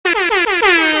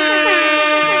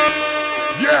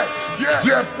Yes,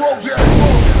 Death Row,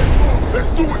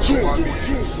 let's do it to him.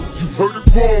 You heard it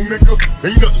wrong, nigga.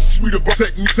 Ain't nothing sweet about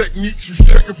techniques. You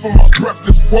checking for my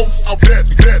breathless quotes. I'll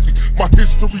badly. My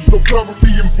history so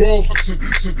thoroughly involved.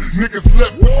 Niggas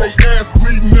left with they ass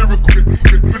bleeding lyrical.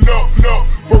 No.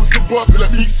 First the bus,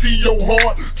 let me see your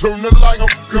heart. Turn the light up,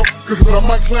 cause I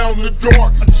might clown in the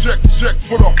dark. Check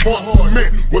for the heart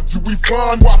cement. What do we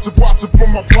find? Watch it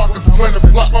from my pockets. Planet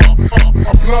block. I'm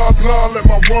blind, let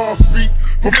my rhyme speak.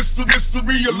 From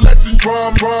mystery, a legend,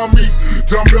 rhyme me.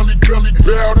 Dumb belly,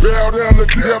 bow down to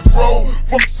death row.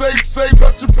 From safe,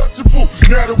 touchable.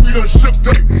 Now that we done shipped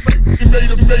up, he made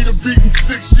a beat in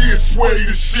 6 years, sway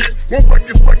the shit. One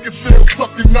record sales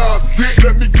sucking Nas dick.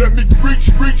 Let me preach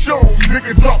on.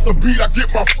 Nigga drop the beat, I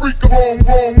get my freak on.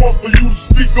 Wrong one for you to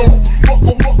speak on.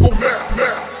 Muscle now.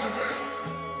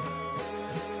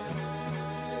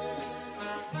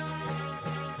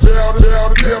 Down to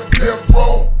death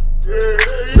row.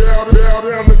 Down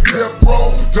to death row.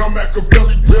 Dumb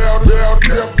Machiavelli, down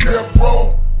death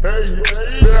row. Hey,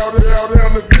 down to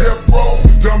death row.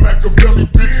 Dumb Machiavelli,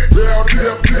 bitch. Down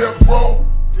death row.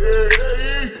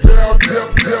 Down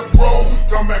death row.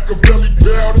 Dumb Machiavelli,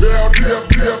 down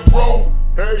death row.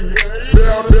 Hey,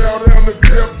 down to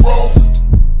death row.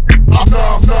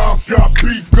 Nah, got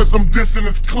beef cause I'm dissing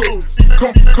his clue.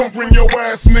 Come bring your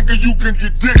ass, nigga, you can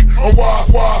get dick. I'm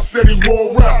wise, steady,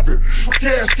 roll rapid.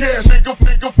 Cash, nigga,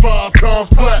 5 times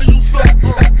flat.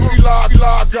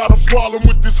 Eli got a problem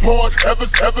with this hard. Ever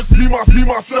see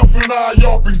myself and I,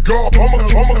 y'all been gone. I'm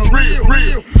a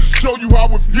real. Show you how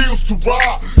it feels to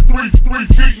ride 3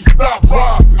 feet and stop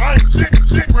rising. I ain't shit.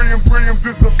 Brim,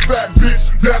 this a fat bitch.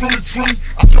 That's the truth.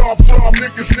 I draw from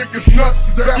niggas nuts.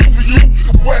 That's for you.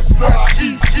 West side,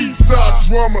 east side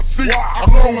drama. See, I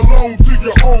belong to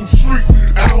your own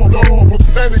streets. Outlaw,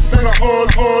 pathetic, and I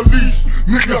unleash.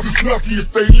 Niggas is lucky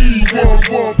if they leave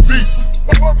one beats.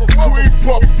 Queen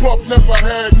Puff never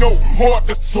had no heart.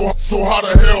 So how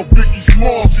the hell Biggie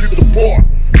Smalls get the part?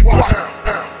 Watch out.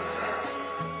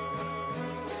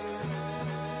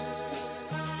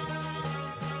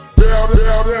 Down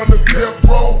to death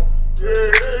row.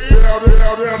 Down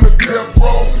to death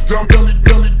row. Dumb belly,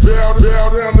 down to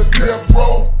death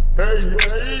row. Hey,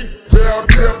 down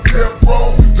death row.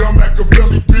 Dumb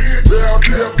Machiavelli, bitch. Down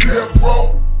death row.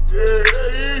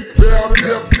 Down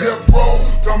death row.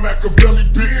 Dumb Machiavelli,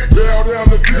 bitch. Down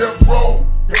to death row.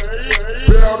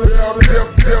 Down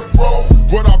death row.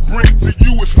 What I bring to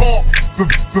you is hard.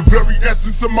 The very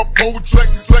essence of my poetry.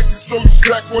 So you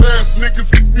back with ass niggas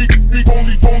speak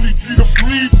only G to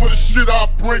bleed for the shit I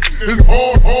bring. It's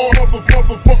hard,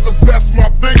 motherfuckers, that's my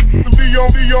thing.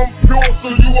 Leon pure, so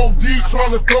you OD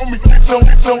tryna throw me. Get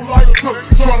your lighter,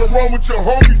 tryna run with your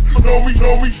homies. Know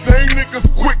me, same niggas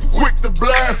quick to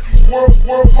blast.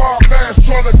 Worldwide mass,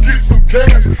 tryna get some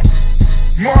cash.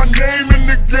 My name in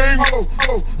the game,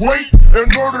 wait, and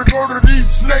murder these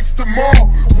snakes tomorrow.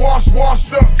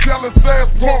 Washed up, jealous ass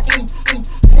punk.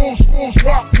 Full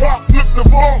swap, flip the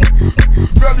wrong.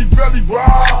 Belly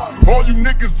ride. All you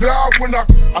niggas die when I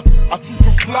teach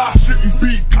them fly shit and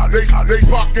beat. They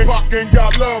fucking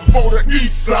got love for the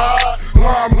east side.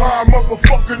 Lime,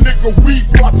 motherfucker nigga weak.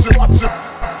 Watch it.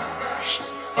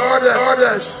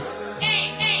 Others.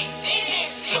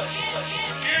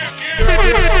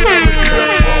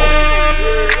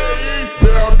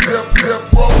 Down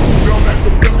death row. Dumb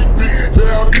Machiavelli, bitch.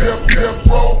 Down death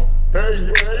row. Hey,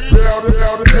 down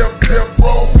death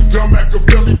row. Dumb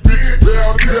Machiavelli, bitch.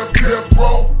 Down death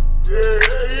row.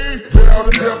 Down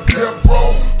death row.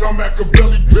 Dumb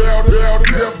Machiavelli, down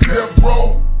death row.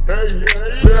 Hey,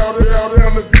 down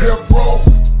death